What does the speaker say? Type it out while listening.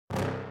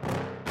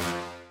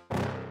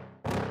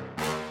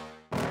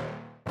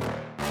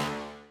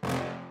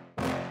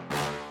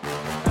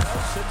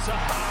It's a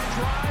high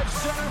drive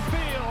center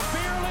field.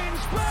 Beer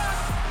leans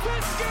back.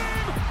 This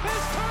game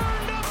is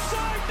turned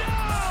upside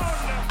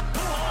down.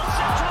 Pujols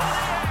into the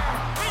air.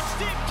 It's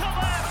deep to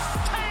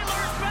left.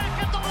 Taylor's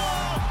back at the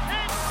wall.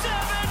 It's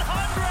 700.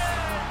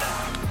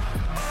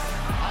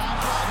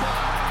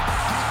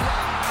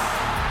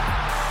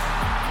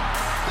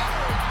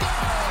 There it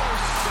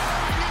goes.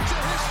 Soaring into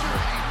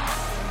history.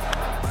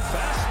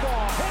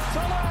 Fastball hit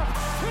to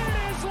left. It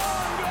is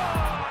long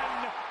gone.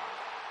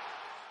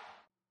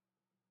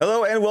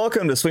 Hello and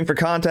welcome to Swing for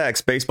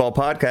Contact's baseball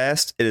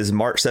podcast. It is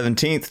March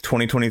 17th,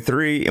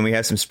 2023, and we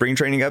have some spring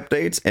training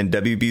updates and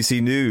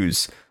WBC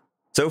news.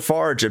 So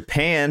far,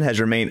 Japan has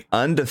remained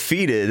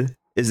undefeated.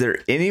 Is there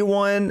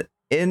anyone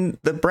in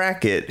the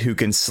bracket who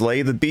can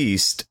slay the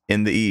beast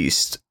in the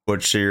East?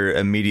 What's your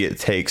immediate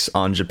takes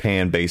on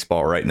Japan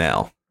baseball right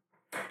now?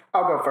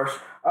 I'll go first.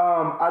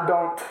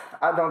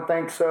 I don't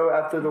think so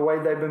after the way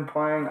they've been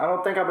playing. I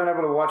don't think I've been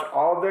able to watch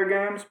all of their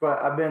games,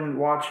 but I've been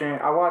watching.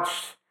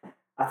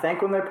 I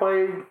think when they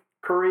played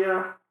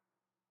Korea,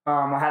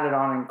 I had it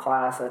on in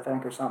class, I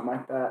think, or something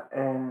like that.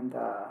 And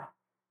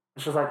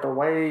it's just like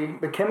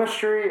the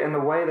chemistry and the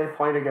way they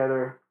play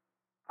together.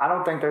 I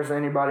don't think there's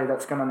anybody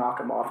that's going to knock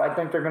them off. I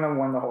think they're going to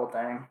win the whole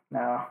thing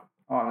now,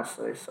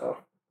 honestly. So,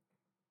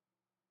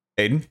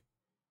 Aiden?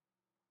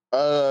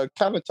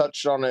 Kind of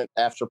touched on it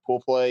after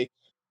pool play.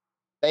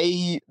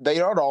 They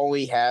not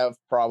only have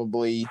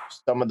probably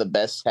some of the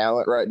best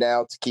talent right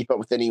now to keep up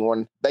with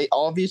anyone, they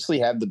obviously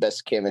have the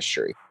best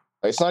chemistry.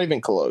 It's not even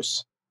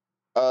close.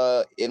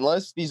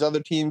 Unless these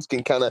other teams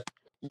can kind of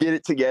get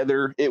it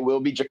together, it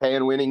will be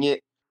Japan winning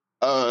it.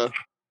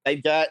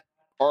 They've got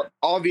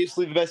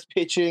obviously the best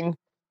pitching.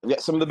 They've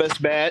got some of the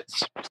best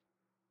bats.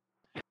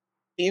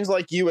 Teams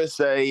like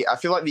USA, I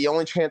feel like the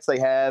only chance they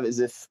have is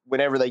if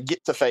whenever they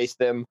get to face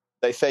them,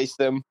 they face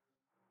them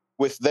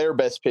with their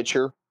best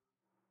pitcher.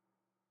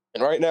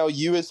 And right now,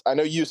 I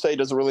know USA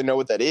doesn't really know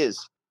what that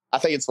is. I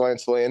think it's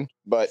Lance Lynn,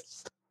 but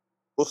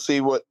we'll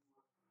see what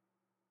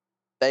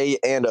they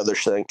and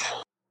others think.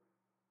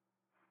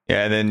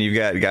 Yeah, and then you've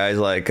got guys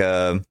like,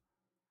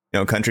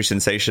 country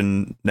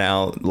sensation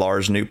now,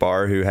 Lars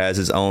Nootbaar, who has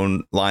his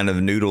own line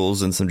of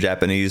noodles and some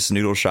Japanese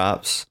noodle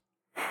shops.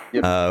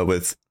 Yep.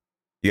 With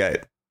you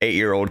got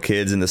 8-year-old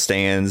kids in the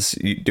stands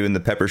doing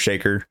the pepper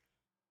shaker.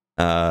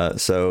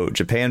 So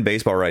Japan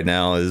baseball right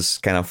now is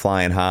kind of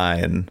flying high,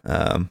 and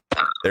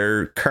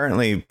they're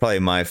currently probably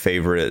my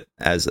favorite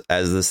as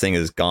this thing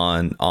has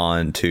gone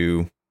on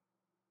to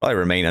probably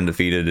remain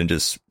undefeated and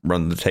just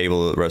run the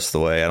table the rest of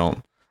the way. I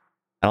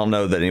don't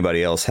know that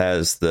anybody else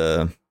has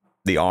the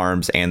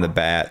arms and the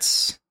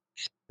bats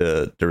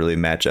to really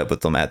match up with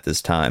them at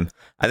this time.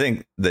 I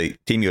think the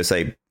Team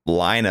USA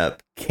lineup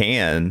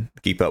can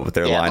keep up with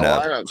their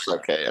lineup. The lineup's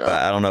okay, but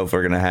I don't know if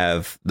we're going to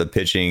have the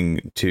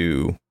pitching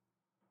to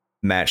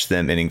match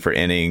them inning for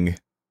inning.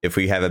 If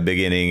we have a big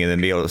inning and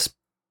then be able to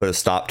put a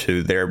stop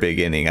to their big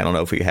inning, I don't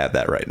know if we have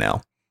that right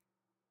now.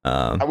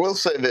 I will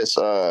say this.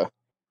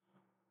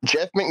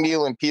 Jeff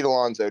McNeil and Pete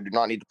Alonso do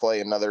not need to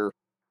play another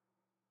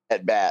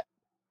at bat.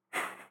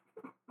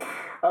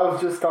 I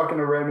was just talking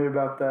to Remy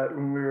about that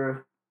when we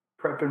were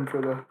prepping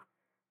for the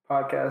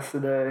podcast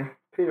today.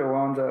 Pete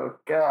Alonso,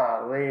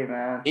 golly,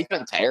 man. He's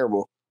been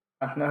terrible.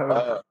 I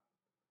know.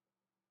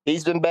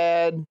 He's been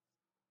bad.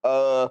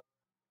 Mookie's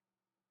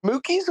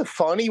a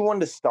funny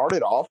one to start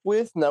it off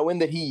with, knowing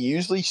that he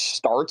usually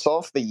starts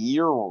off the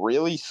year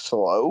really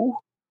slow.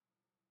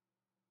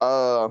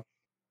 I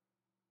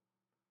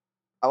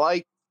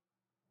like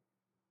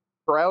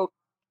Trout.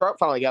 Trout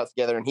finally got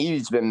together, and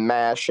he's been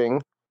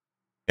mashing.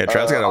 Yeah,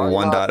 Trout's got a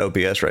 1.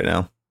 OPS right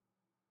now.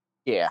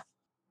 Yeah.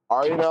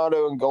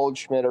 Arenado and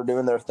Goldschmidt are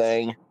doing their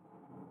thing.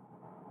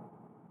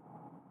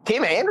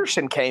 Tim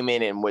Anderson came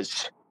in and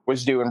was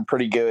doing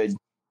pretty good.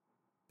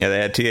 Yeah, they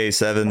had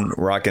TA7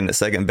 rocking at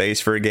second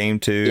base for a game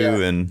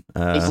too, and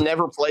he's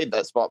never played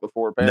that spot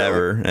before. Apparently.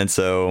 Never, and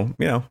so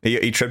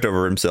he tripped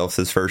over himself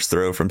his first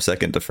throw from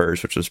second to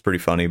first, which was pretty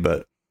funny.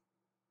 But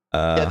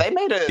they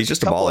made he's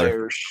just couple a baller.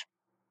 Errors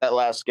that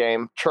last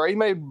game. Trey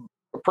made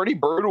a pretty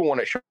brutal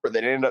one at short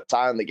that ended up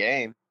tying the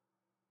game.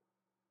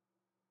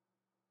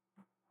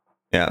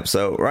 Yeah,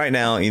 so right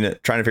now,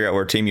 trying to figure out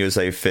where Team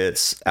USA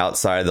fits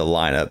outside the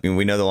lineup. I mean,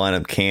 we know the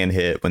lineup can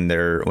hit when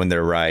they're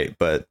right,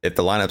 but if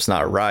the lineup's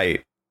not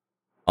right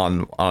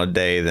on a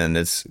day, then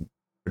it's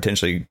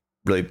potentially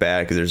really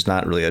bad because there's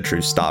not really a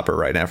true stopper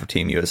right now for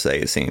Team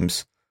USA, it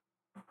seems.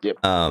 Yep.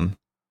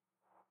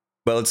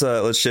 But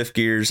let's shift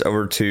gears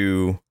over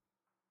to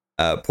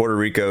Puerto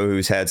Rico,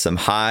 who's had some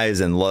highs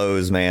and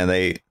lows. Man,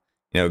 they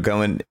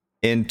going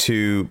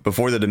into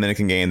before the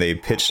Dominican game, they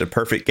pitched a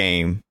perfect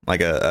game,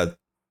 like a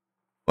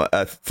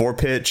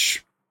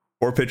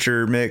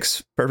 4-pitcher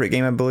mix, perfect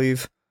game, I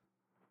believe.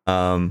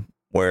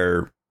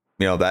 Where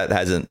that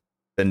hasn't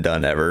been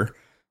done ever.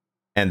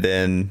 And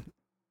then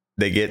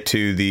they get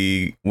to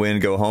the win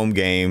go home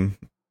game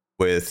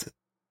with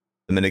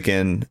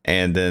Dominican,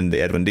 and then the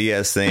Edwin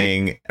Diaz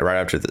thing right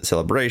after the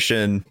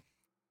celebration,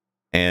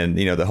 and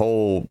the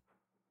whole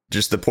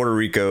just the Puerto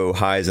Rico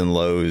highs and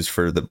lows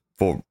for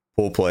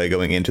pool play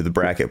going into the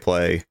bracket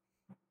play.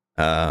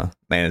 Man,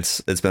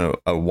 it's been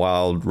a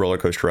wild roller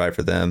coaster ride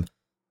for them.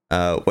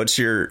 Did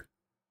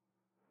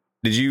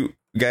you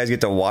guys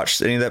get to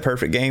watch any of that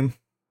perfect game?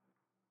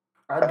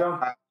 I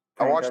don't. I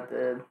think watched. I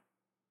did.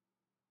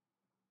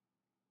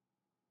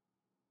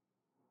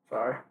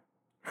 Sorry.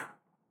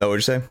 Oh, what'd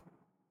you say?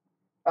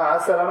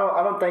 I said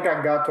I don't think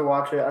I got to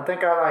watch it. I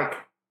think I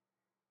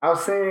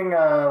was seeing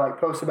like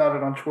posts about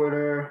it on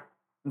Twitter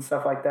and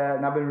stuff like that,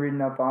 and I've been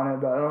reading up on it,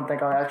 but I don't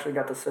think I actually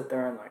got to sit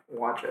there and like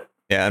watch it.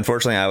 Yeah,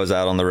 unfortunately, I was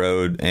out on the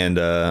road and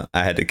I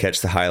had to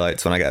catch the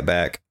highlights when I got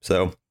back.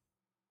 So,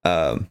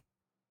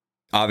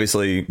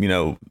 obviously,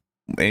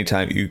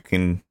 anytime you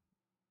can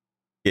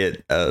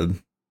get a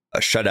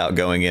shutout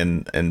going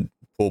in and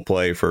pool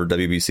play for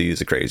WBC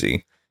is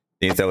crazy.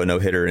 You throw a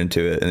no-hitter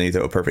into it, and then you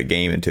throw a perfect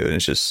game into it, and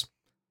it's just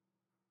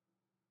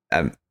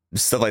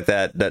stuff like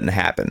that doesn't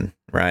happen,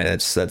 right?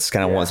 That's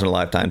kind of once in a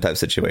lifetime type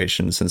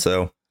situations, and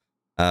so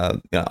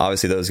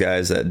obviously those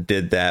guys that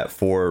did that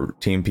for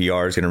Team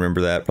PR is going to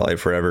remember that probably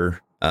forever.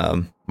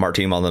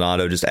 Martin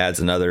Maldonado just adds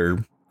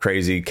another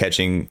crazy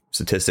catching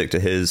statistic to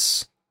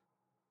his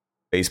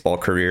baseball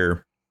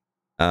career.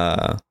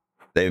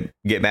 They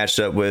get matched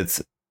up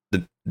with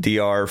the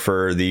DR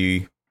for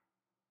the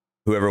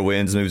whoever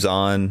wins moves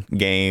on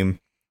game.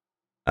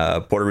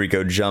 Puerto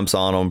Rico jumps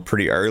on them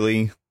pretty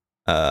early.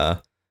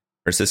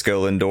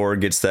 Francisco Lindor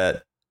gets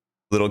that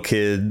little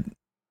kid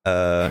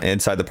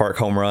inside the park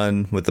home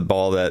run with the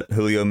ball that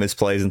Julio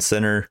misplays in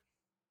center.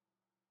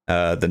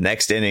 The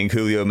next inning,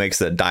 Julio makes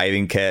that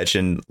diving catch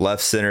in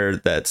left center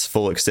that's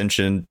full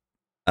extension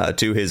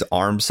to his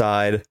arm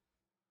side.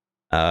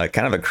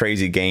 Kind of a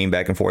crazy game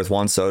back and forth.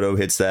 Juan Soto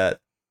hits that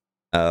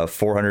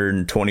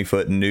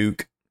 420-foot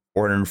nuke,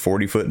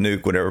 440-foot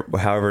nuke, whatever,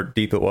 however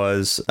deep it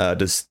was,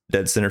 just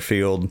dead center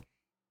field.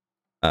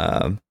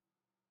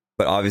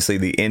 But obviously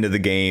the end of the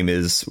game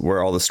is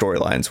where all the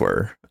storylines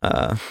were.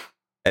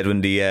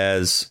 Edwin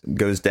Diaz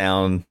goes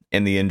down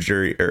in the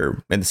injury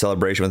or in the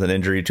celebration with an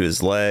injury to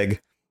his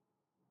leg.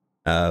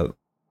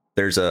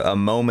 There's a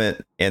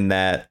moment in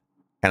that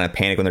kind of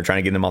panic when they're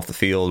trying to get him off the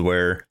field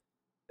where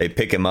they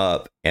pick him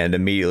up and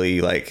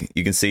immediately, like,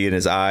 you can see in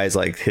his eyes,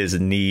 like his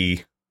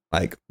knee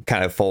like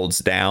kind of folds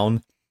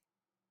down.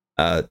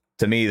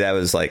 To me, that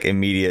was like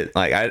immediate.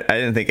 Like I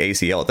didn't think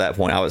ACL at that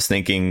point. I was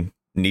thinking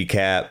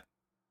kneecap,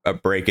 a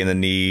break in the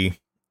knee.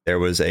 There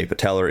was a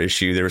patellar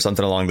issue. There was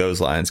something along those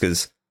lines,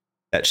 because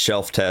that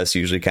shelf test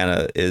usually kind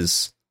of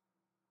is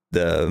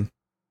the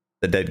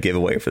dead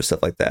giveaway for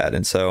stuff like that.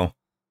 And so,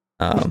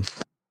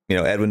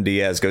 Edwin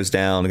Diaz goes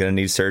down, going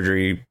to need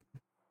surgery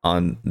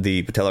on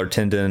the patellar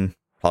tendon,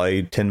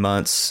 probably 10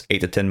 months,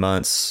 8 to 10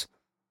 months.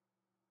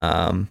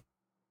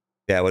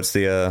 What's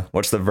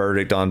the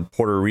verdict on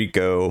Puerto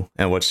Rico,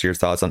 and what's your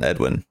thoughts on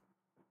Edwin?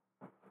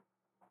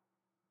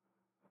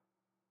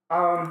 You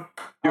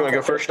want to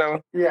go first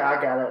now? Yeah,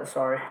 I got it.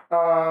 Sorry.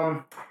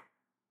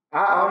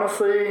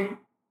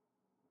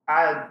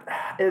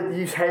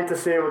 You hate to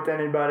see it with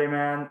anybody,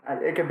 man.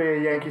 It could be a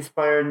Yankees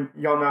player, and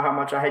y'all know how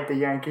much I hate the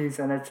Yankees,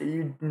 and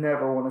you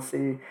never want to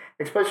see,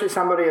 especially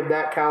somebody of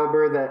that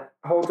caliber that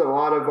holds a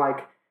lot of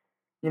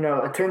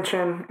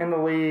attention in the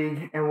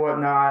league and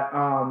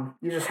whatnot.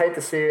 You just hate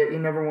to see it. You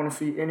never want to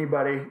see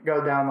anybody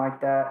go down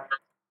like that.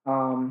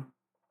 And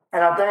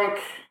I think,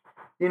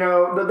 the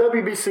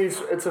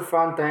WBC, it's a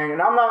fun thing.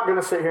 And I'm not going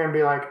to sit here and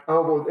be like,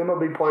 oh, well,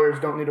 MLB players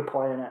don't need to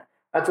play in it.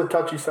 That's a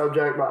touchy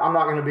subject, but I'm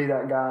not going to be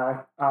that guy.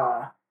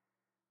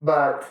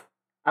 But,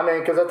 I mean,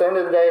 because at the end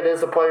of the day, it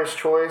is a player's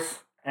choice.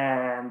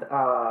 And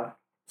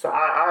so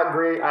I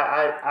agree.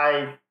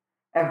 I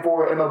am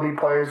for MLB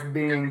players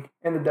being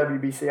in the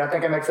WBC. I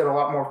think it makes it a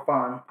lot more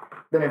fun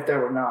than if they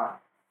were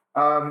not.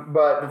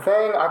 But the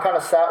thing I kind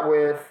of sat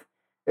with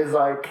is,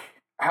 like,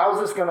 how is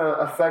this going to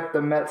affect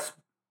the Mets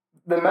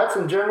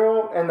in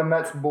general and the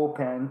Mets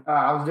bullpen?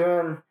 I was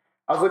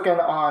looking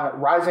on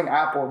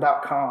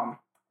risingapple.com,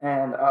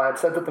 and it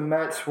said that the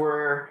Mets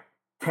were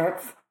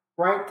 10th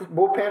ranked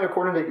bullpen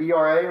according to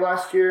ERA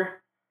last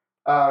year,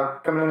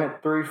 coming in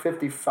at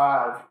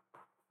 355.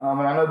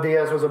 And I know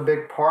Diaz was a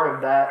big part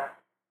of that.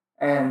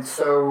 And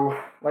so,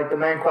 like, the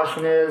main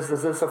question is,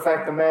 does this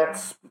affect the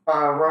Mets'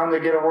 run to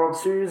get a World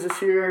Series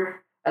this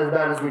year as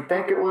bad as we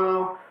think it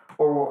will?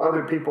 Or will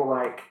other people,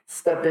 like,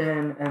 step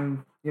in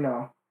and,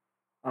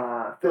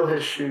 fill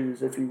his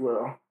shoes, if you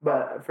will?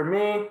 But for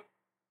me,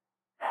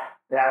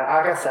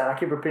 yeah, like I said, I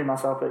keep repeating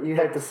myself, but you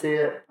hate to see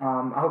it.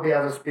 I hope he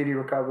has a speedy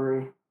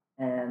recovery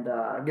and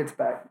gets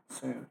back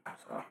soon.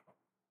 So,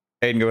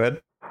 Hayden, go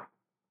ahead.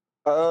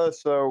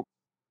 So,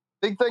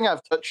 big thing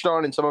I've touched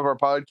on in some of our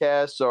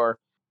podcasts are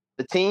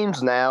the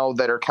teams now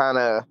that are kind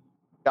of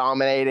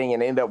dominating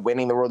and end up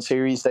winning the World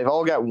Series. They've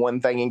all got one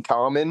thing in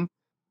common,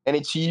 and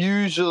it's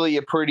usually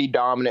a pretty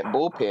dominant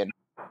bullpen.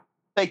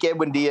 Take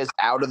Edwin Diaz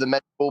out of the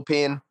Mets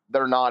bullpen,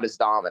 they're not as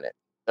dominant.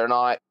 They're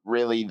not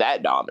really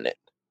that dominant.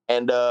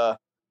 And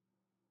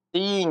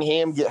seeing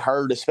him get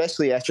hurt,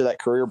 especially after that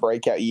career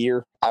breakout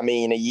year, I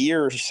mean, a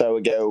year or so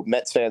ago,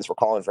 Mets fans were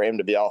calling for him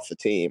to be off the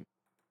team.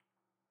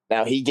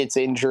 Now he gets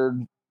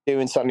injured.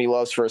 doing something he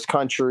loves for his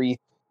country,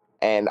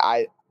 and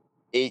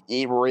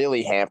it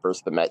really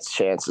hampers the Mets'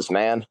 chances,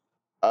 man.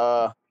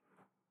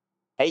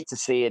 Hate to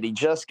see it. He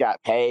just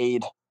got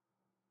paid.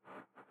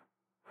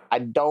 I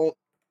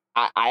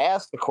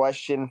asked the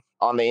question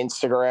on the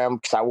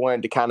Instagram because I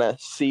wanted to kind of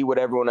see what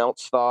everyone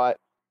else thought.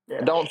 Yeah.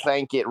 I don't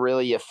think it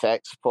really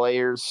affects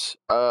players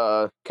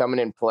coming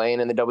and playing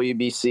in the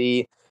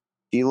WBC. If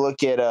you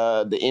look at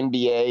the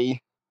NBA,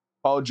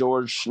 Paul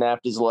George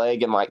snapped his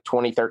leg in like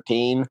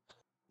 2013.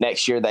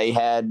 Next year they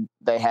had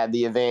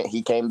the event.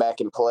 He came back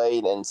and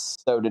played, and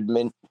so did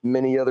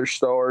many other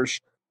stars.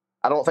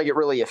 I don't think it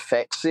really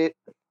affects it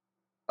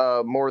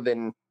more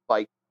than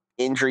like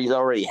injuries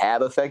already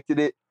have affected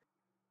it.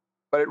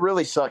 But it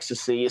really sucks to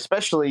see,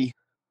 especially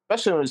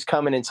when it's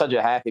coming in such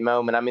a happy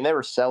moment. I mean, they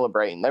were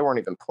celebrating. They weren't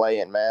even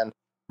playing, man.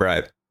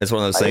 Right. It's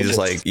one of those things. It's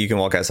like you can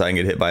walk outside and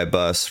get hit by a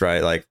bus,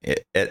 right? Like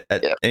at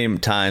any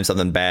time,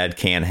 something bad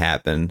can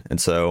happen. And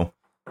so,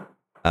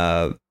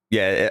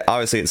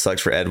 obviously it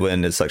sucks for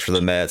Edwin. It sucks for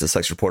the Mets. It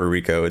sucks for Puerto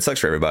Rico. It sucks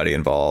for everybody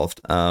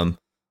involved. I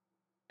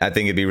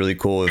think it'd be really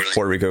cool if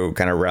Puerto Rico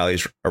kind of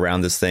rallies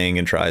around this thing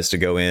and tries to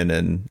go in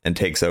and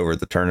takes over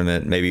the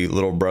tournament. Maybe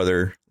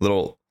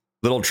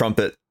little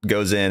trumpet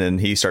goes in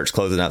and he starts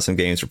closing out some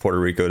games for Puerto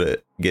Rico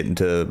to get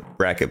into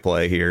bracket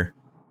play here.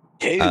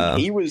 Dude,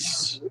 he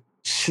was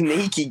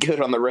sneaky good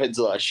on the Reds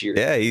last year.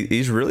 Yeah,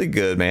 he's really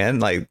good, man.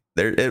 Like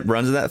it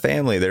runs in that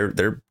family.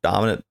 They're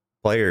dominant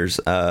players.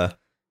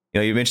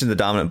 You mentioned the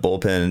dominant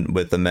bullpen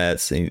with the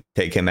Mets, and you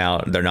take him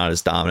out, they're not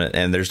as dominant,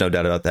 and there's no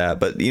doubt about that.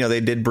 But they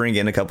did bring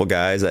in a couple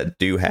guys that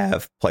do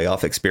have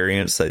playoff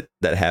experience that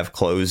have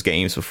closed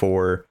games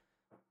before.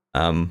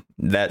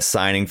 That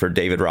signing for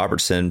David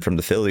Robertson from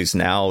the Phillies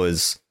now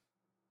is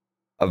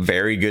a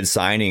very good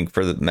signing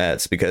for the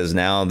Mets, because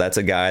now that's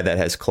a guy that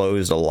has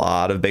closed a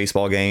lot of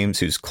baseball games,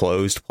 who's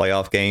closed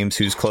playoff games,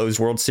 who's closed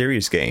World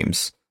Series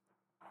games.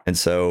 And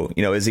so,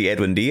 is he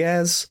Edwin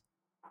Diaz?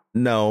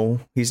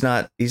 No, he's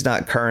not. He's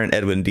not current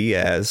Edwin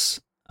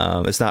Diaz.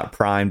 It's not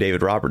prime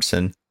David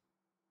Robertson,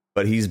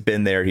 but he's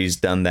been there. He's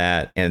done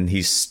that, and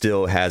he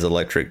still has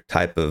electric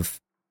type of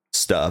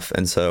stuff.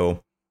 And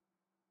so,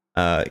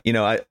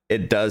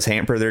 it does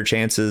hamper their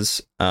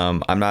chances.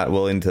 I'm not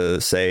willing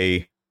to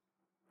say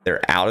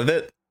they're out of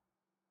it,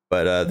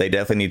 but they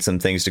definitely need some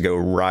things to go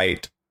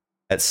right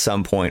at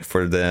some point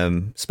for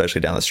them, especially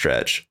down the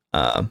stretch.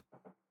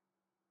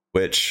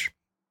 Which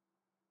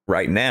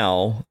right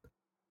now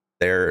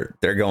they're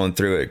going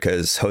through it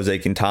because Jose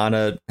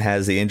Quintana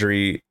has the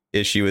injury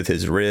issue with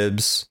his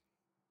ribs.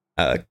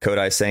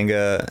 Kodai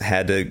Senga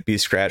had to be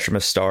scratched from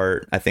a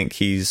start. I think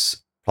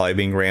he's probably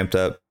being ramped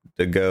up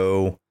to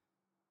go.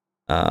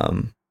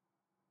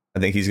 I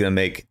think he's going to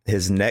make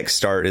his next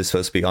start is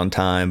supposed to be on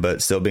time,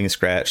 but still being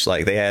scratched.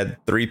 Like, they had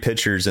 3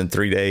 pitchers in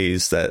 3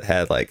 days that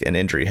had like an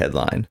injury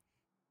headline.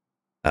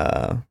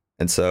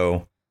 And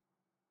so,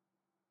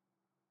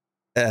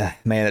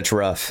 man, it's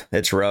rough.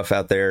 It's rough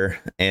out there.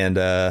 And,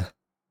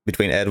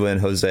 between Edwin,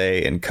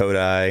 Jose, and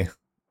Kodai,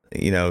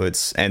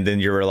 and then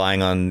you're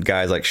relying on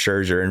guys like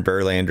Scherzer and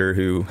Verlander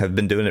who have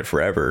been doing it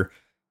forever,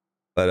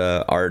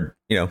 but,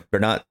 they're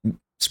not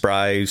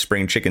spry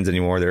spring chickens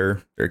anymore.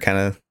 They're kind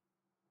of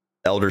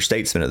elder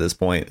statesmen at this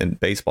point in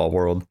baseball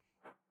world.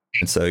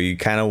 And so you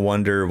kind of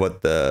wonder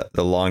what the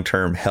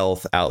long-term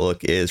health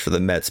outlook is for the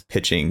Mets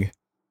pitching,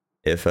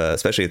 if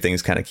especially if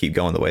things kind of keep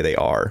going the way they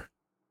are.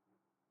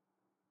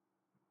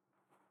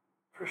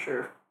 For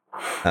sure.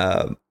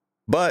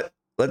 But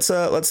let's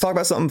talk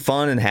about something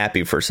fun and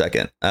happy for a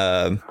second.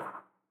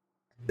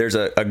 There's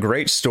a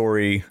great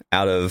story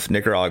out of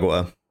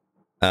Nicaragua.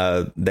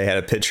 They had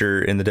a pitcher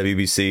in the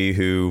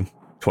WBC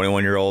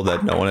 21-year-old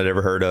that no one had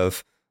ever heard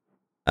of.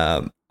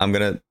 I'm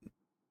going to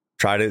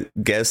try to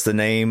guess the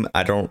name.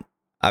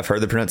 I've heard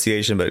the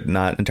pronunciation, but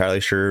not entirely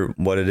sure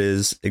what it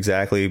is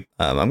exactly.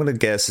 I'm going to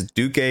guess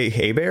Duque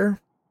Hebert,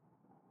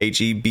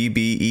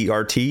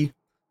 Hebbert.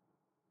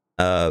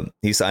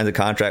 He signs a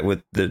contract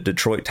with the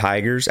Detroit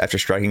Tigers after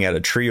striking out a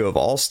trio of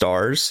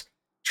all-stars.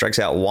 Strikes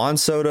out Juan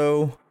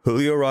Soto,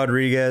 Julio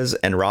Rodriguez,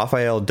 and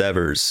Rafael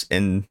Devers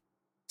in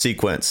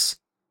sequence.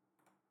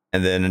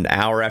 And then an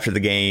hour after the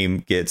game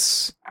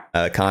gets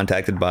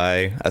contacted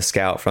by a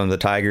scout from the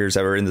Tigers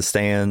that were in the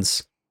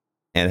stands,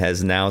 and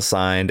has now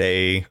signed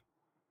a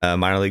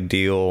minor league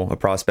deal, a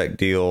prospect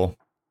deal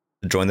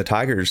to join the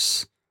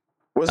Tigers.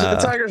 Was it the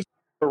Tigers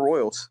or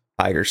Royals?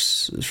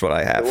 Tigers is what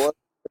I have.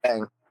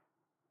 Dang.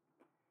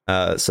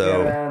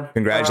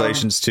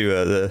 Congratulations to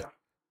the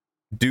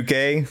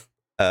Duque.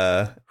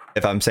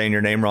 If I'm saying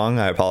your name wrong,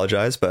 I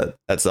apologize, but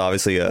that's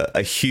obviously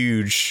a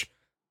huge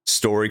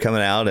story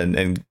coming out,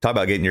 and talk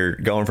about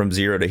going from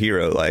zero to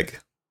hero. Like,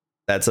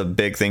 that's a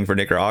big thing for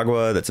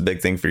Nicaragua. That's a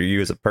big thing for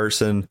you as a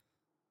person.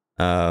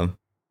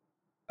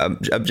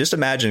 Just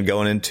imagine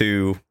going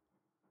into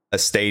a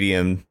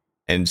stadium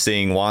and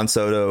seeing Juan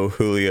Soto,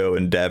 Julio,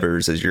 and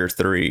Devers as your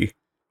 3,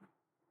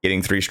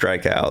 getting 3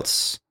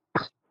 strikeouts,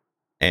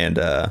 and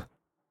the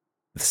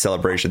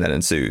celebration that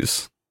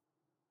ensues.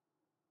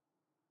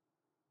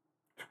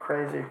 It's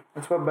crazy.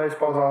 That's what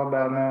baseball's all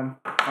about, man.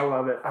 I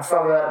love it. I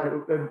saw that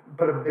and it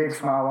put a big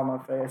smile on my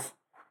face.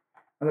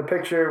 And the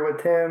picture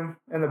with him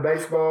in the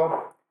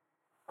baseball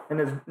in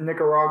his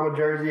Nicaragua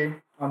jersey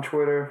on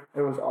Twitter,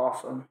 it was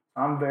awesome.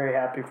 I'm very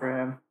happy for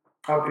him.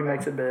 I hope he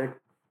makes it big.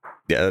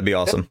 Yeah, that'd be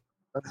awesome.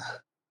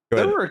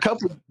 There were a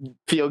couple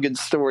feel-good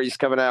stories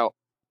coming out.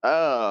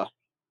 That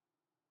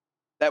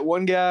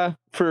one guy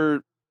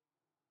for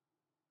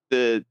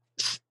the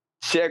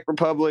Czech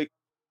Republic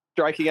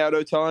striking out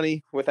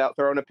Ohtani without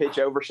throwing a pitch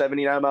over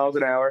 79 miles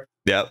an hour.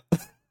 Yep.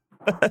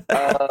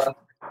 The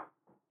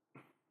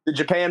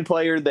Japan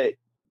player that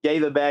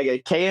gave a bag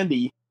of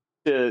candy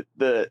to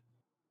the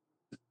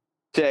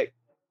Czech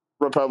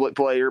Republic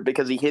player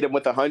because he hit him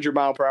with a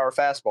 100-mile-per-hour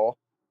fastball.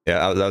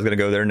 Yeah, I was going to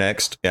go there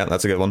next. Yeah,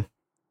 that's a good one.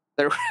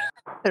 There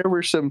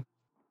were some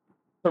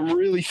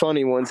really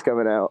funny ones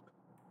coming out.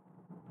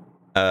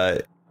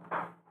 And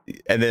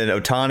then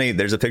Ohtani,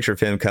 there's a picture of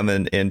him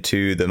coming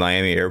into the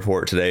Miami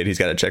airport today, and he's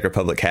got a Czech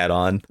Republic hat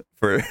on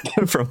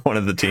from one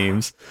of the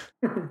teams.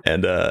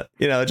 And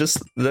just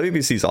the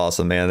WBC is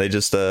awesome, man. They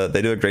just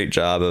they do a great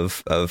job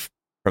of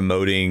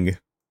promoting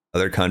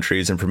other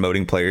countries and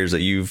promoting players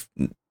that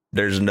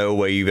there's no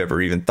way you've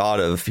ever even thought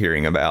of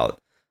hearing about.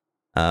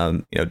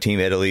 Team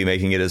Italy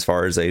making it as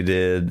far as they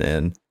did,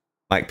 and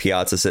Mike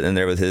Piazza sitting in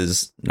there with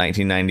his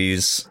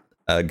 1990s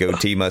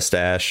goatee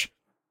mustache.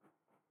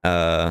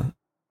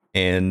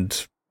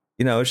 And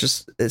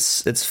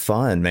it's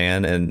fun,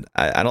 man. And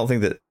I don't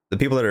think that the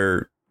people that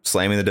are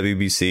slamming the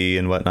WBC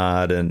and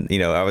whatnot, and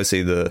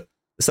obviously the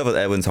stuff with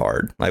Edwin's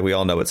hard. Like, we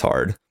all know it's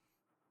hard.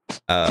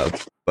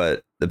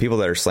 But the people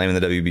that are slamming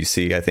the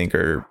WBC, I think,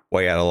 are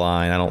way out of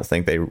line. I don't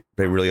think they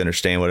really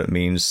understand what it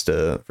means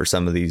for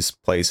some of these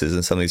places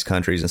and some of these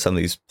countries and some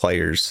of these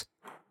players.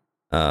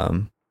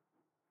 I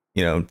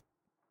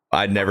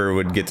never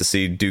would get to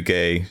see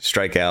Duque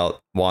strike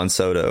out Juan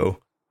Soto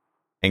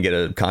and get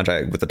a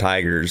contract with the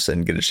Tigers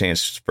and get a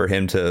chance for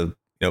him to,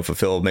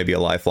 fulfill maybe a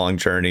lifelong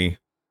dream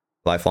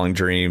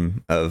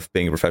of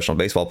being a professional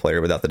baseball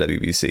player without the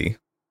WBC.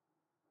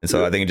 And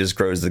so I think it just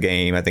grows the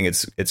game. I think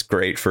it's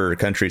great for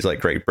countries like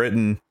Great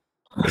Britain.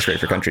 It's great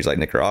for countries like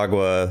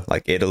Nicaragua,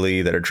 like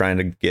Italy, that are trying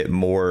to get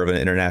more of an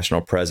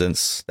international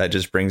presence that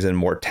just brings in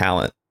more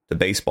talent to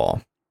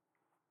baseball.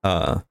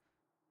 I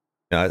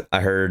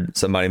heard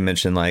somebody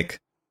mention, like,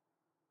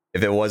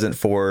 if it wasn't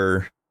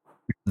for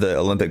the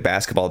Olympic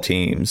basketball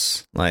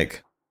teams,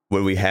 like,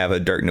 would we have a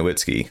Dirk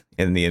Nowitzki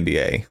in the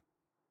NBA?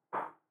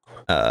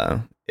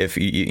 If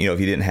you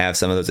didn't have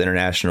some of those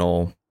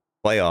international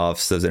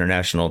playoffs, those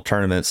international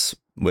tournaments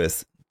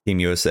with Team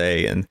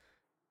USA, and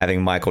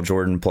having Michael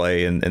Jordan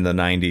play in the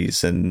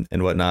 90s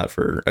and whatnot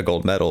for a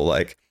gold medal,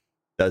 like,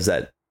 does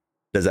that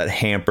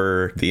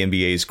hamper the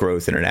NBA's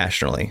growth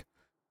internationally?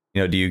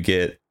 Do you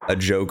get a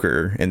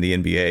Joker in the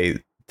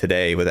NBA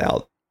today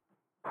without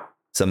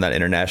some of that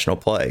international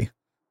play?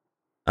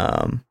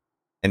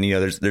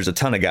 There's a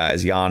ton of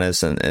guys,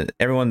 Giannis and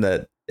everyone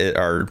that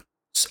are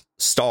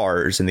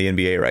stars in the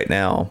NBA right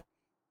now.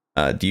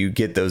 Do you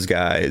get those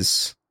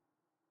guys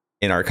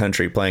in our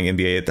country playing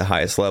NBA at the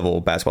highest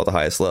level, basketball at the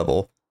highest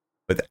level,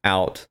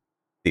 without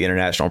the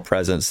international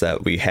presence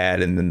that we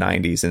had in the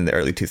 90s and the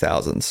early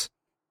 2000s?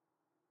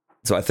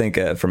 So I think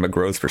from a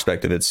growth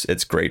perspective,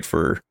 it's great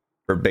for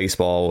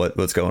baseball,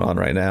 what's going on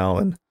right now,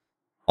 and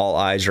all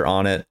eyes are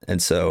on it.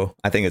 And so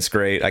I think it's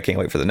great. I can't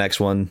wait for the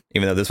next one,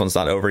 even though this one's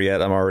not over yet.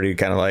 I'm already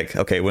kind of like,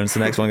 okay, when's the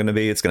next one going to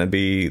be? It's going to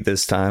be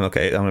this time.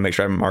 Okay, I'm going to make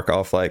sure I mark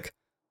off, like,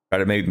 try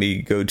to make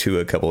me go to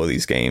a couple of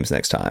these games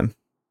next time.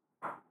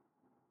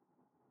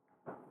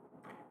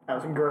 That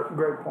was a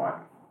great point.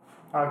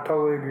 I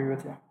totally agree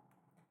with you.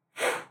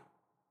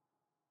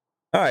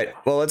 All right,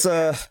 well, let's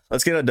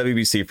get on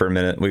WBC for a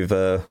minute.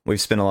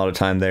 We've spent a lot of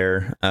time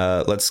there.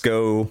 Let's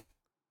go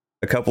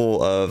a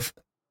couple of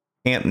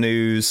camp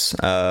news.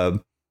 I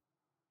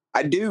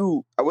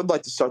would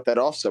like to start that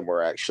off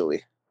somewhere,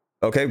 actually.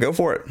 Okay, go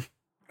for it.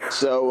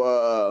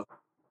 So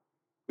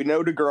we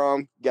know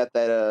DeGrom got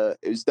that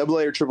it was AA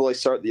or AAA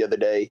start the other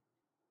day.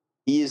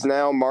 He is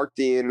now marked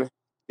in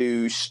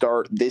to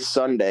start this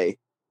Sunday,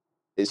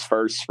 his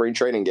first spring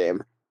training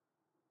game.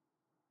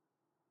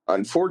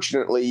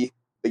 Unfortunately,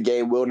 the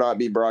game will not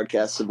be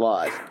broadcasted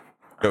live.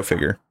 Go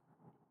figure.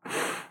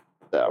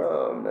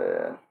 So, Oh,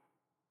 man.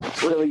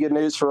 really good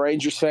news for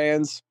Rangers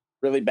fans.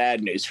 Really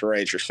bad news for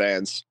Rangers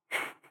fans.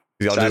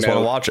 Y'all just want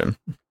to watch him.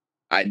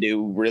 I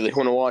do really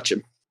want to watch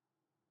him.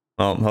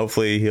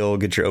 Hopefully he'll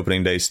get your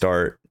opening day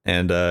start,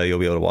 and you'll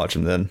be able to watch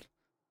him then.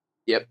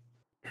 Yep.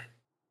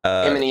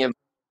 Him and Ian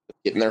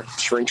getting their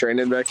spring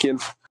training back in.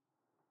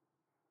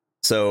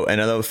 So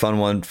another fun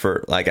one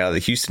for, like, out of the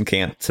Houston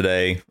camp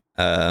today,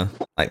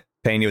 like,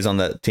 Pena was on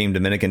the Team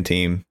Dominican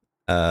team,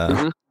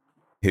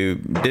 who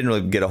didn't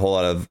really get a whole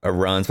lot of a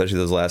run, especially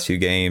those last few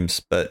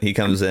games. But he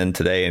comes in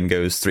today and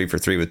goes 3 for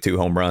 3 with 2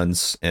 home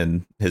runs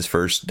in his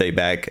first day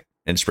back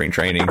in spring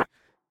training.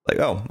 Like,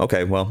 oh,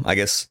 okay, well, I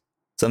guess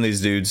some of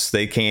these dudes,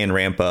 they can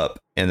ramp up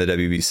in the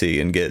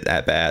WBC and get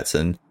at bats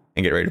and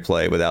get ready to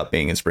play without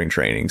being in spring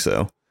training.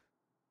 So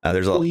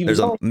there's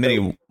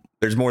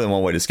more than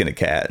one way to skin a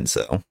cat, and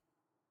so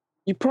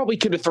you probably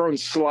could have thrown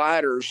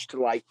sliders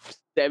to like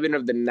 7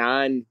 of the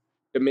 9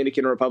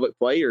 Dominican Republic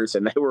players,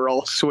 and they were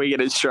all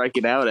swinging and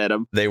striking out at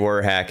him. They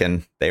were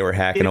hacking. They were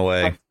hacking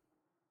away.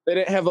 They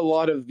didn't have a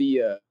lot of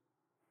the,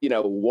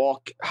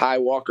 high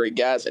walk rate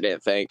guys, I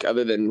didn't think,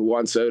 other than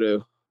Juan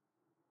Soto.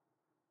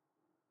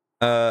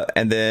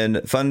 And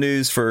then fun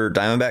news for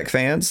Diamondback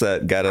fans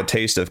that got a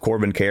taste of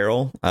Corbin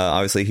Carroll.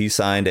 Obviously, he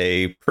signed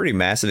a pretty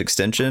massive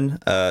extension.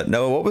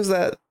 Noah, what was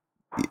that?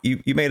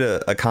 You made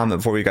a comment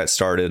before we got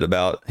started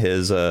about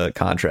his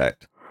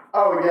contract.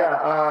 Oh,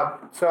 yeah.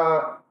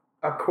 So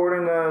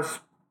according to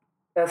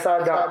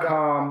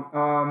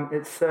SI.com,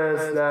 it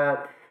says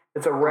that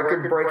it's a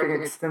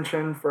record-breaking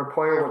extension for a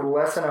player with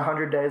less than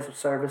 100 days of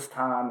service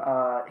time.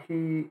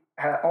 He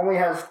only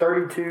has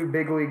 32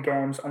 big league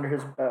games under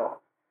his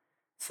belt.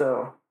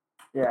 So,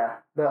 yeah,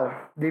 the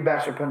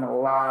D-backs are putting a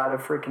lot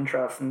of freaking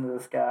trust into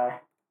this guy.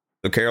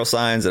 So Carroll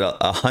signs a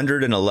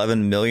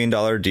 $111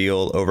 million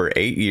deal over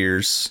 8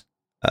 years,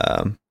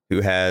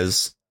 who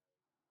has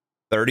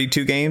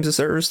 32 games of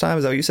service time.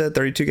 Is that what you said?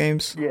 32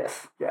 games?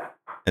 Yes, yeah.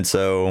 And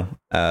so,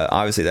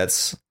 obviously,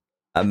 that's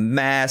a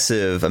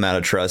massive amount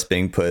of trust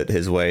being put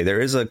his way. There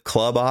is a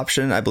club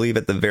option, I believe,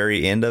 at the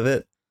very end of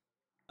it.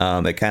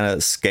 It kind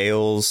of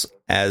scales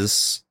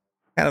as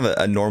kind of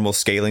a normal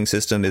scaling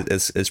system.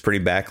 Is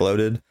pretty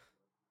backloaded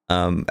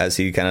as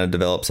he kind of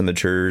develops and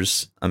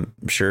matures, I'm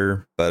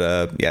sure.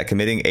 But yeah,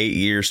 committing 8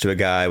 years to a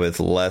guy with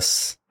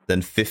less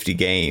than 50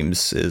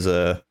 games is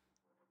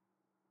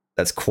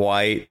that's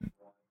quite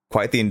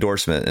the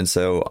endorsement. And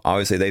so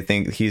obviously they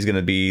think he's going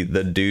to be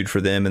the dude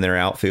for them in their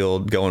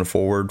outfield going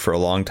forward for a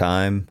long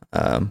time.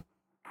 I'm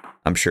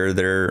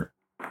sure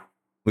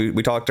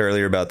we talked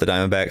earlier about the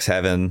Diamondbacks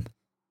having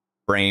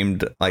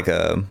framed like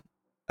a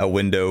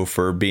window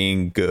for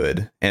being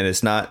good, and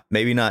it's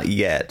maybe not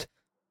yet,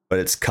 but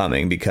it's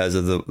coming because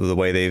of the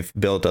way they've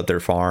built up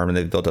their farm and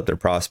they've built up their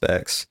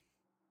prospects,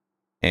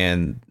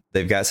 and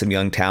they've got some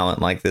young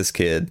talent like this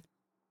kid.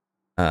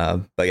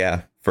 But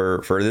yeah,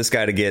 for this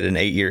guy to get an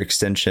 8-year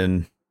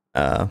extension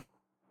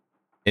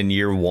in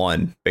year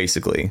one,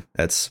 basically,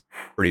 that's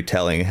pretty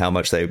telling how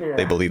much they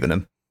believe in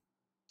him.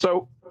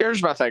 So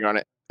here's my thing on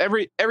it.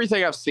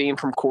 Everything I've seen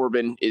from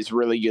Corbin is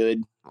really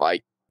good.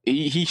 Like,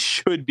 he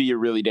should be a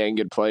really dang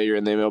good player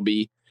in the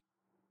MLB.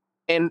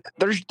 And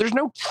there's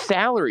no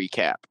salary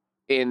cap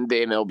in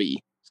the MLB.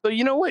 So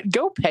you know what?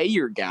 Go pay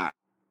your guy.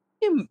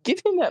 Give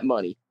him that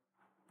money.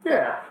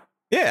 Yeah.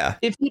 Yeah.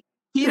 If he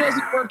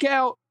doesn't work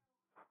out,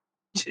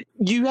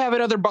 you have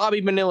another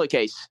Bobby Manila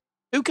case.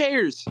 Who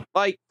cares?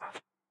 Like,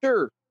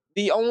 sure.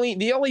 The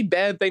only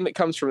bad thing that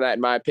comes from that,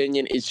 in my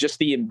opinion, is just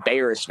the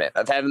embarrassment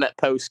of having that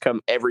post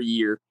come every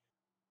year.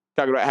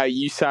 Talking about how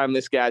you signed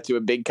this guy to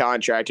a big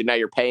contract and now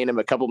you're paying him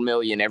a couple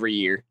million every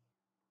year.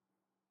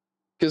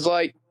 Because,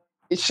 like,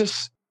 it's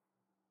just,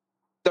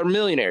 they're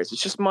millionaires.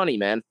 It's just money,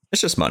 man.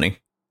 It's just money.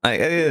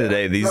 Like, at the end of the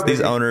day, these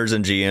owners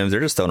and GMs,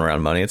 they're just throwing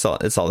around money. It's all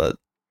that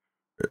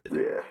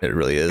it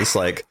really is.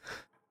 Like,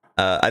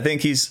 I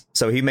think he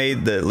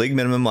made the league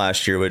minimum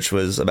last year, which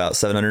was about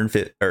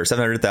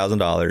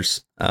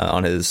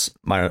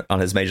 $700,000 on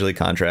his major league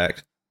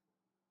contract.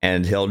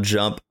 And he'll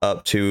jump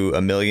up to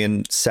 $1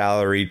 million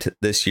salary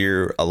this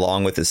year,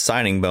 along with his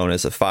signing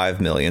bonus of $5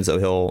 million. So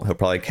he'll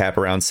probably cap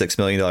around $6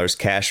 million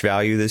cash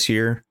value this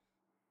year.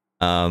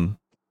 And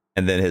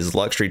then his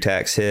luxury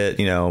tax hit.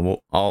 You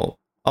know, I'll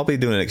be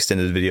doing an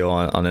extended video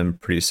on him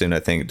pretty soon, I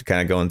think, to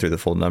kind of going through the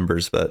full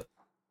numbers. But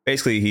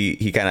basically,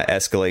 he kind of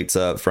escalates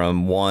up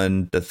from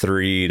 1 to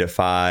 3 to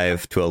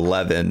 5 to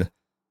 11,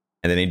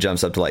 and then he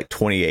jumps up to like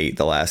 28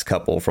 the last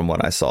couple from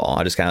what I saw.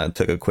 I just kind of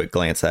took a quick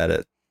glance at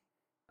it.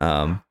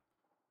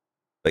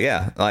 But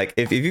yeah, like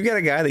if you got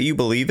a guy that you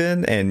believe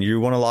in and you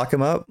want to lock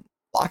him up.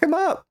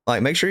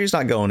 Like, make sure he's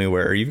not going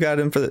anywhere. You got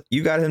him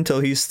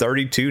till he's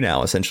 32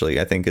 now, essentially,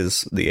 I think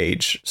is the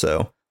age.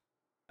 So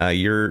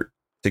you're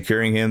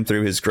securing him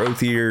through his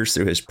growth years,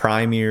 through his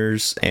prime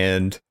years,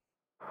 and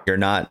you're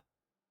not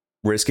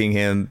risking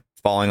him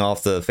falling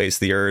off the face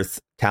of the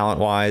earth talent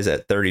wise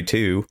at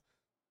 32.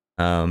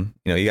 You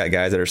got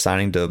guys that are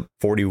signing to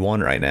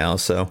 41 right now.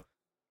 So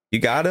you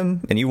got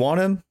him and you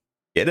want him,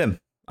 get him.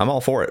 I'm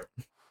all for it.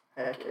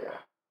 Heck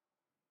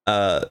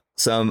yeah.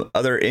 Some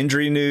other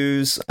injury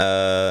news.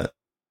 A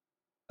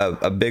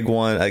big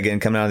one again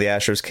coming out of the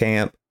Astros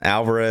camp.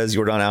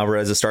 Yordan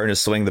Alvarez is starting to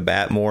swing the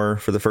bat more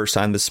for the first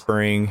time this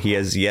spring. He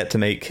has yet to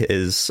make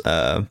his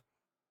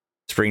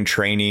spring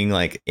training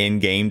like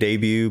in-game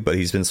debut, but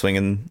he's been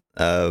swinging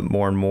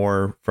more and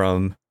more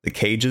from the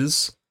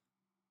cages.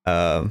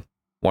 One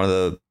of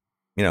the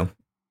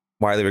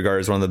widely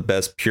regarded as one of the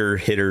best pure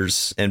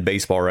hitters in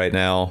baseball right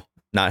now.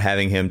 Not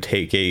having him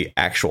take a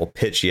actual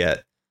pitch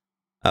yet,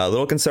 a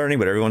little concerning,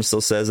 but everyone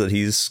still says that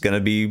he's going to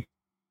be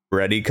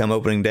ready come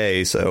opening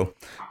day. So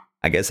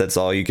I guess that's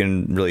all you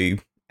can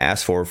really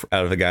ask for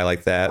out of a guy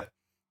like that.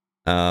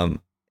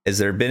 Has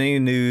there been any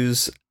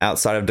news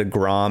outside of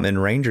DeGrom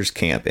and Rangers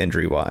camp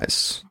injury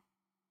wise?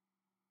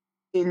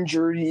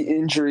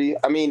 Injury.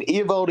 I mean,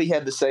 Eovaldi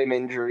had the same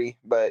injury,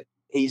 but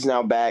he's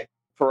now back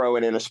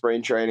throwing in a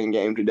spring training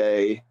game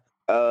today.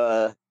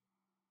 I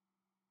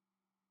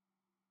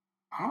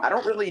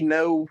don't really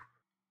know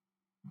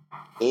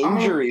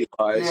injury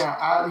wise.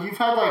 You've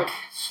had like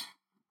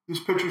this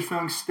pitcher's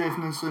feeling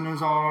stiffness in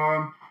his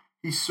arm.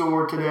 He's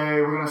sore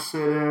today. We're gonna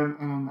sit him,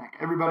 and like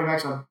everybody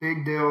makes a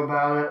big deal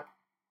about it.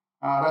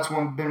 That's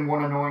been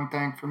one annoying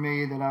thing for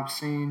me that I've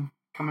seen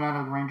coming out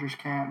of the Rangers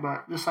camp.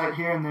 But just like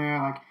here and there,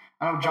 like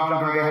I know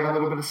John Gray had a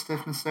little bit of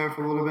stiffness there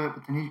for a little bit,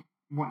 but then he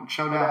went and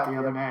showed out the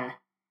other day.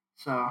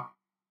 So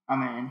I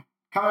mean,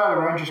 coming out of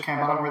the Rangers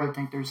camp, I don't really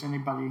think there's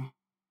anybody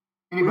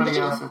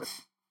else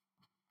that's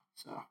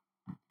so.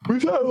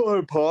 We've had a lot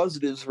of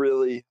positives,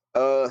 really.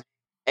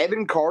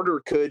 Evan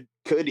Carter could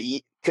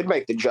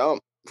make the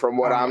jump from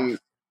what I'm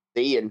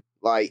seeing.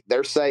 Like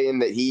they're saying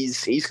that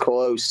he's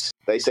close.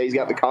 They say he's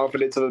got the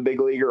confidence of a big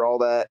leaguer, all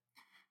that.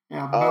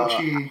 Yeah,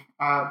 Bochy.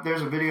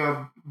 There's a video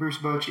of Bruce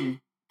Bochy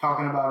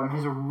talking about him.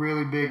 He's a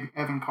really big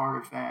Evan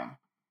Carter fan.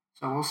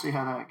 So we'll see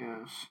how that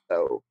goes.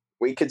 So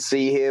we could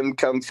see him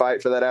come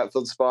fight for that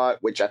outfield spot,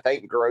 which I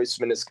think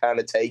Grossman has kind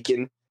of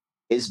taken.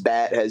 His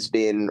bat has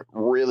been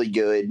really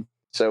good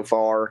so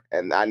far,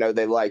 and I know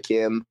they like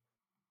him.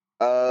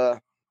 I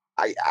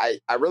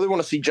really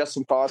want to see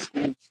Justin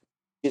Foster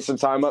get some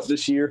time up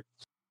this year.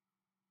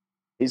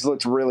 He's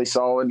looked really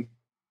solid.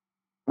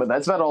 But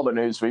that's about all the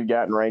news we've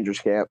got in Rangers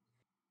camp.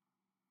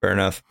 Fair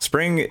enough.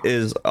 Spring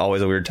is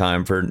always a weird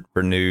time for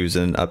news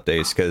and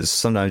updates because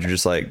sometimes you're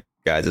just like,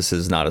 guys, this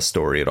is not a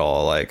story at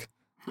all. Like,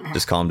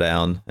 just calm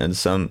down. And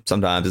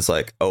sometimes it's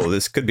like, oh,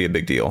 this could be a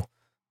big deal.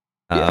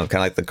 Kind of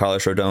like the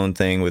Carlos Rodon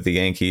thing with the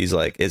Yankees.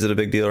 Like, is it a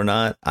big deal or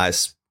not? I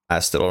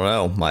still don't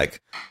know.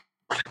 Like,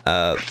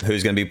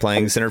 who's going to be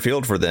playing center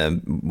field for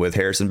them with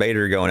Harrison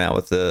Bader going out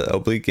with the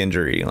oblique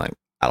injury? Like,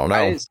 I don't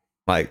know.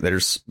 Like,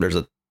 there's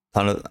a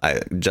ton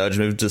of Judge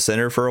moved to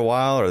center for a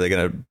while. Are they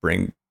going to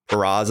bring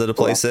Peraza to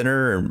play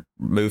center or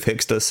move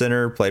Hicks to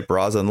center, play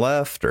Peraza on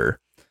left? Or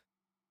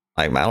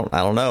like, I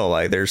don't know.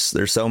 Like,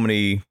 there's so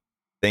many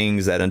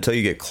things that until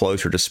you get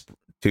closer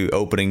to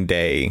opening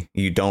day,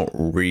 you don't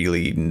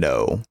really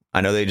know.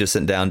 I know they just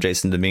sent down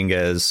Jason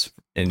Dominguez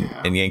in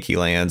Yankee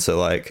land, so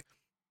like,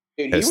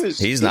 dude,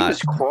 he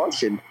was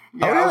crushing.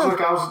 Yeah,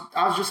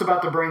 I was just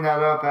about to bring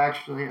that up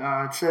actually.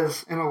 It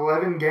says in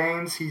 11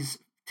 games he's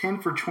 10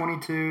 for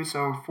 22,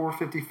 so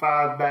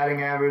 455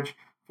 batting average,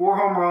 4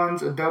 home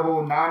runs, a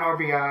double, 9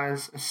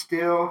 RBIs, a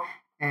steal,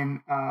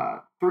 and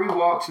 3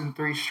 walks and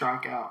 3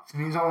 strikeouts,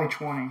 and he's only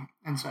 20.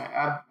 And so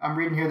I'm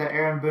reading here that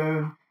Aaron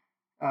Boone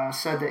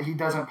said that he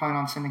doesn't plan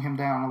on sending him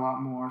down a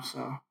lot more.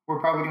 So we're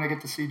probably going to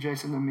get to see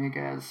Jason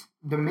Dominguez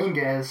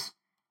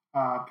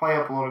play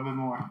up a little bit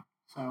more.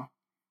 So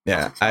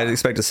yeah, I'd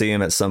expect to see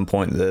him at some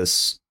point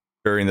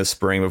during the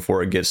spring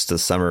before it gets to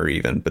summer,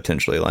 even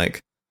potentially.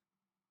 Like,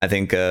 I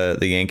think the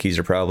Yankees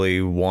are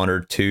probably 1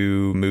 or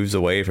 2 moves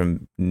away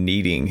from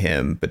needing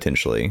him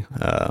potentially.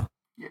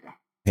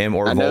 Him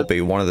or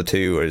Volpe, one of the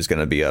two is going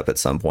to be up at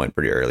some point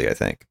pretty early, I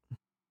think.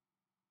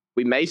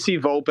 We may see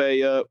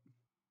Volpe up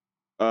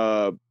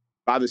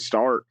by the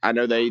start. I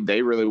know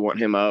they really want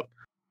him up,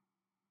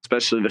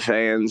 especially the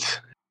fans.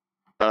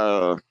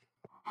 What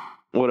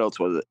else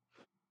was it?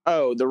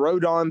 Oh, the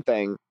Rodon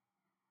thing.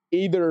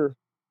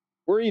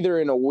 We're either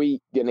in a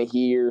week gonna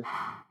hear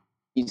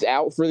he's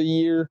out for the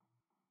year,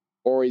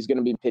 or he's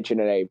gonna be pitching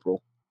in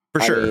April. For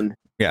sure. I mean,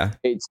 yeah.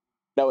 It's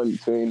no in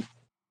between.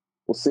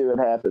 We'll see what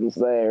happens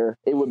there.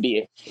 It would be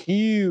a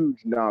huge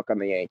knock on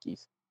the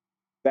Yankees.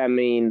 I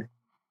mean,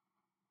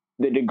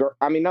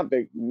 not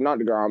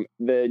DeGrom.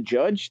 The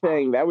Judge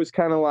thing, that was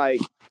kind of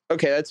like,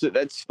 okay, that's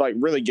like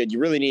really good. You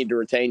really need to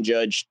retain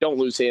Judge. Don't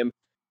lose him.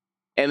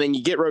 And then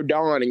you get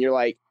Rodon, and you're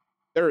like,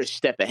 they're a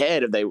step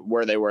ahead of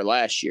where they were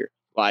last year.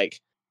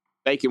 Like,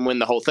 they can win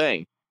the whole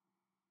thing.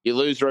 You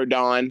lose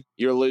Rodon,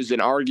 you're losing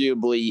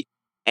arguably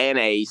an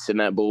ace in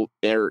that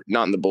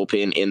not in the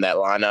bullpen, in that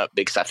lineup,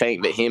 because I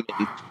think that him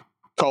and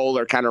Cole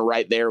are kind of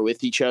right there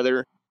with each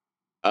other.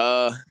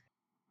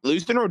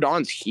 Losing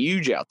Rodon's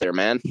huge out there,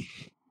 man.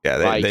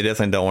 Yeah, they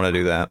definitely don't want to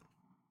do that.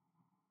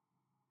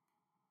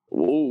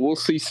 We'll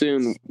see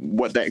soon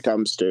what that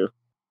comes to.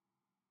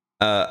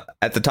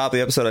 At the top of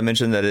the episode, I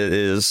mentioned that it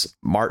is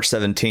March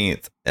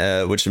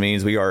 17th, which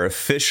means we are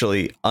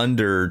officially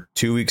under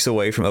 2 weeks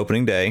away from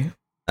opening day.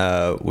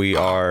 We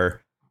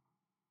are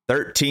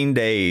 13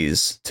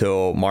 days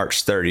till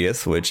March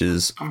 30th, which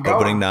is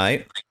opening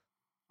night.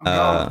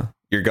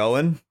 You're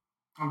going?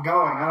 I'm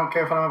going. I don't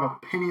care if I don't have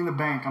a penny in the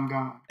bank. I'm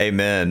going.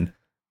 Amen.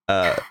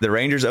 The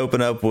Rangers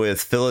open up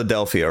with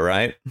Philadelphia,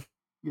 right?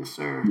 Yes,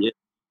 sir. Yeah.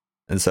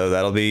 And so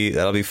that'll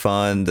be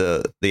fun.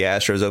 The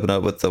Astros open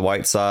up with the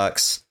White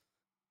Sox,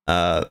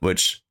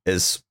 which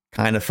is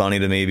kind of funny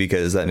to me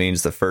because that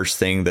means the first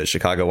thing that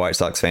Chicago White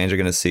Sox fans are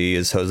going to see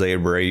is Jose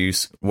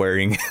Abreu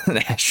wearing an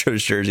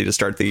Astros jersey to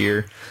start the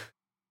year,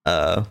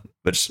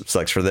 which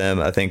sucks for them,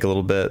 I think, a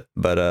little bit.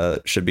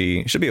 But should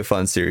be a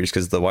fun series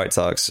because the White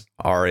Sox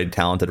are a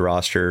talented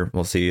roster.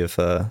 We'll see if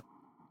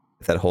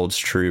that holds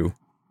true,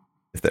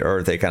 if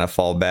they kind of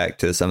fall back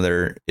to some of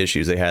their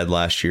issues they had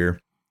last year.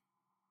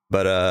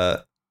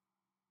 But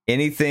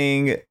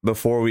anything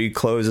before we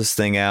close this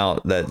thing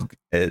out that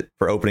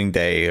for opening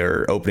day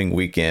or opening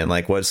weekend?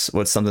 Like, what's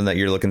something that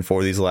you're looking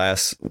for these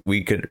last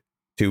week or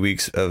 2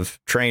 weeks of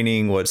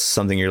training? What's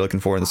something you're looking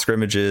for in the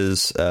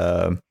scrimmages,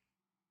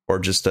 or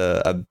just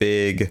a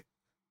big,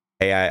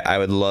 hey, I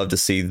would love to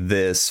see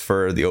this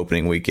for the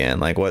opening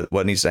weekend? Like,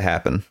 what needs to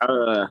happen?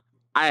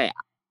 I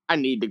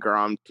need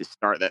DeGrom to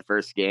start that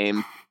first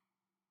game,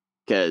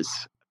 because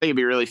I think it'd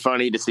be really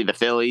funny to see the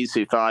Phillies,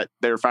 who thought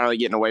they were finally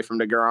getting away from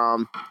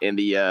DeGrom in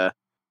the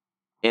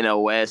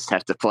NL West,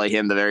 have to play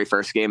him the very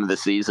first game of the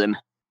season.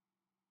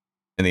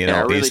 In the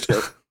NL East.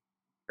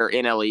 Or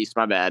NL East,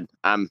 my bad.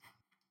 I'm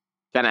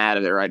kind of out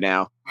of it right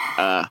now.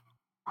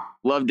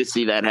 Love to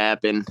see that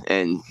happen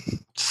and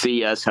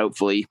see us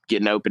hopefully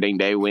get an opening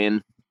day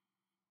win.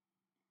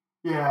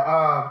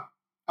 Yeah,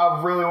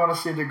 I really want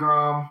to see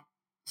DeGrom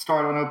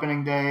start on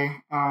opening day.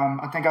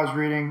 I think I was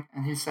reading,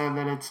 and he said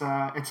that it's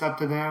up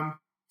to them.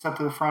 It's up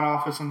to the front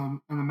office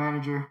and the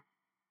manager,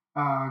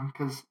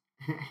 because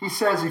he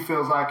says he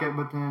feels like it,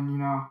 but then,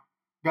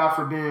 God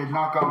forbid,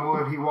 knock on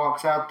wood, he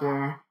walks out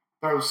there,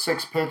 throws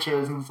 6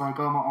 pitches, and it's like,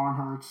 oh, my arm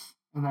hurts,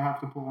 and they have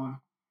to pull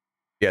him.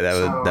 Yeah,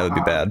 that would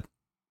be bad.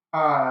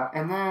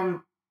 And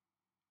then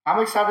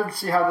I'm excited to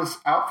see how this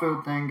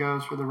outfield thing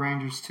goes for the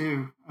Rangers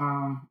too.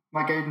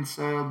 Like Aiden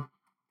said,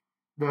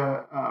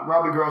 the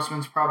Robbie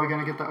Grossman's probably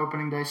going to get the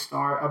opening day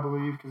start, I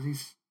believe, because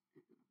he's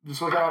just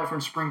looking at it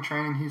from spring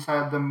training. He's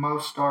had the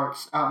most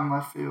starts out in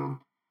left field.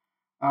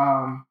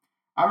 I'm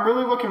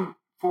really looking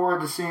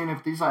forward to seeing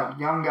if these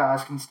young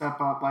guys can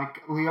step up,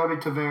 like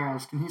Leody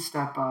Taveras. Can he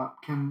step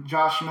up? Can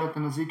Josh Smith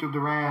and Ezekiel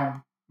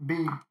Duran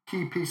be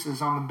key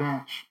pieces on the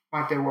bench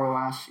like they were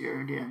last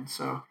year again?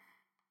 So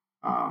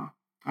I'm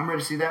ready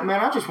to see that. Man,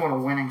 I just want a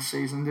winning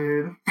season,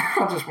 dude.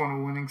 I just want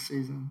a winning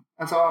season.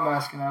 That's all I'm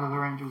asking out of the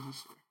Rangers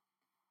this year.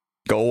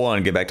 Goal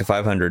 1, get back to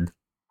 500.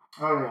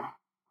 Oh, yeah.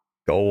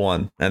 Goal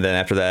 1. And then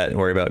after that,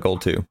 worry about goal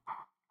 2.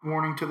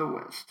 Warning to the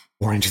West.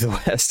 Warning to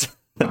the West.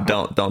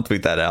 Don't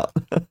tweet that out.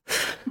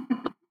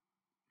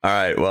 All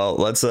right. Well,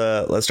 let's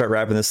start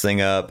wrapping this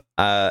thing up.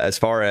 As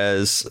far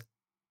as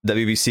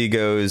WBC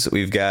goes,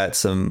 we've got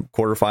some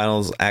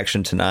quarterfinals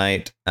action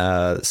tonight.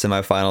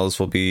 Semifinals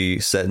will be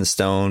set in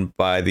stone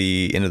by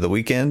the end of the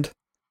weekend.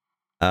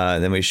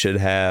 Then we should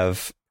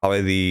have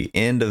probably the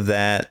end of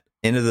the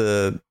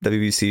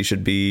WBC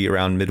should be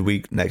around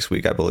midweek next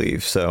week, I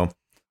believe. So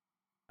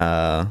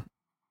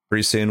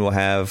pretty soon we'll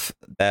have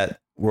that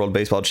World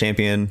Baseball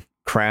Champion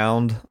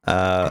crowned.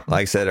 Like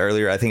I said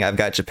earlier, I think I've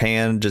got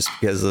Japan just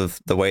because of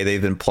the way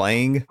they've been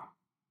playing.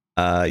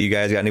 You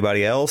guys got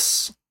anybody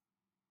else?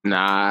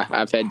 Nah,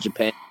 I've had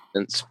Japan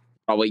since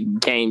probably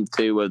game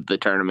 2 of the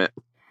tournament.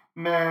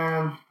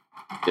 Man.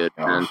 Good,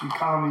 man.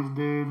 Commies,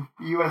 dude.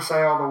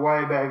 USA all the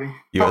way, baby.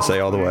 USA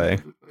all the way.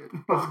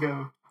 Let's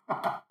go.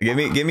 Give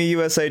me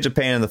USA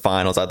Japan in the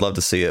finals. I'd love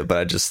to see it,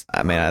 but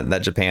that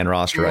Japan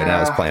roster right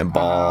now is playing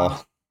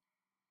ball.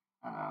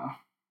 I know.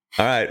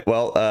 All right.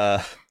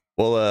 Well,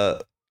 we'll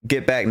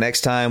get back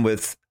next time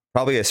with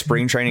probably a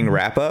spring training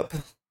wrap up,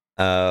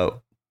 a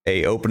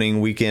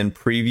opening weekend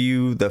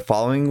preview the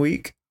following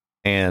week,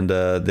 and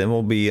then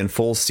we'll be in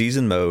full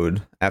season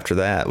mode after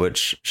that,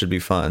 which should be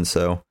fun.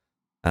 So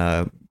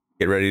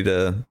get ready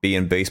to be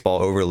in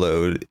baseball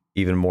overload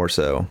even more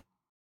so.